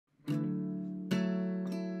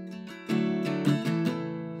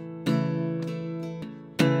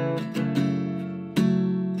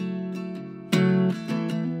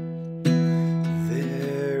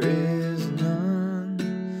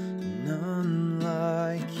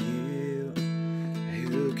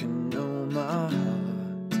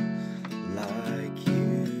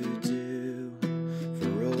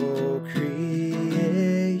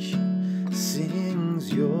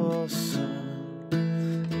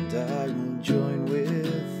I will join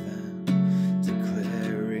with them,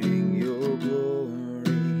 declaring your glory.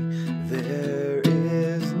 There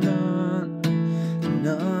is none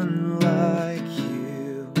like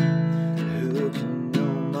you, who can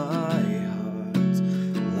know my heart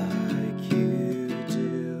like you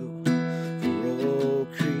do. For all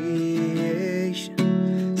creation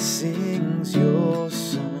sings your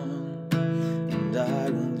song, and I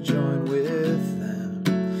will join with them,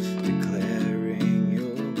 declaring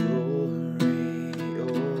your glory.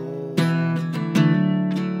 Oh,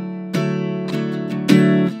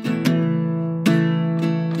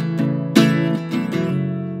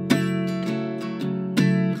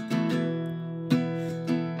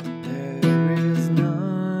 there is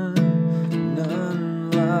none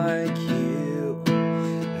like you,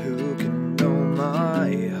 who can know my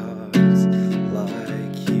heart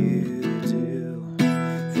like you do.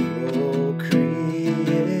 For all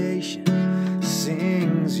creation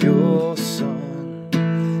sings your song,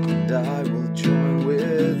 and I will join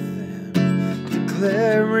with them,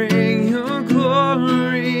 declaring your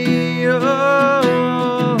glory.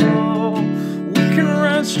 Oh, we can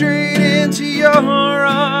run straight into your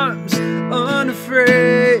arms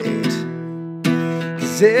unafraid,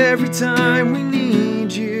 'cause every time we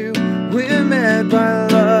need you, we're met by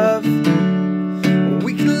love.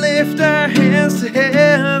 We can lift our hands to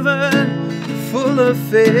heaven full of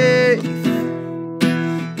faith,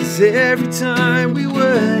 'cause every time we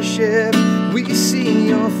worship, we see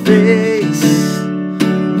your face.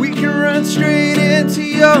 We can run straight into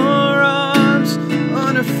your arms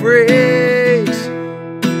unafraid,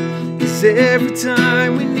 'cause every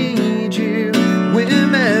time we need you, we're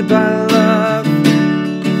met by love.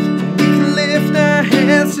 We can lift our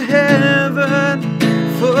hands to heaven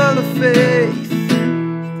full of faith,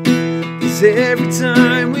 'cause every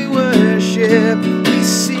time we worship, we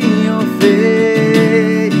see your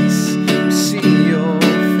face. We see your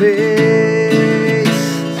face.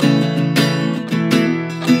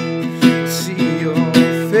 We see your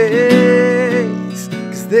face,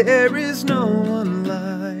 'cause there is no one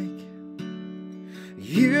like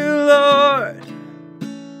you, Lord.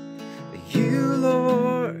 You,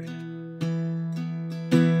 Lord.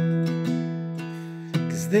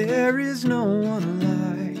 'Cause there is no one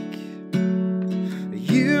like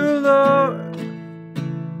you, Lord.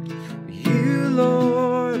 You,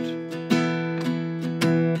 Lord.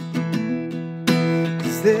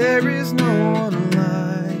 'Cause there is no one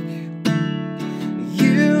like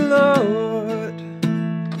you, Lord.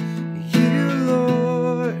 You,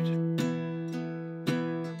 Lord.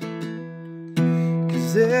 'Cause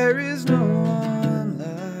there is no one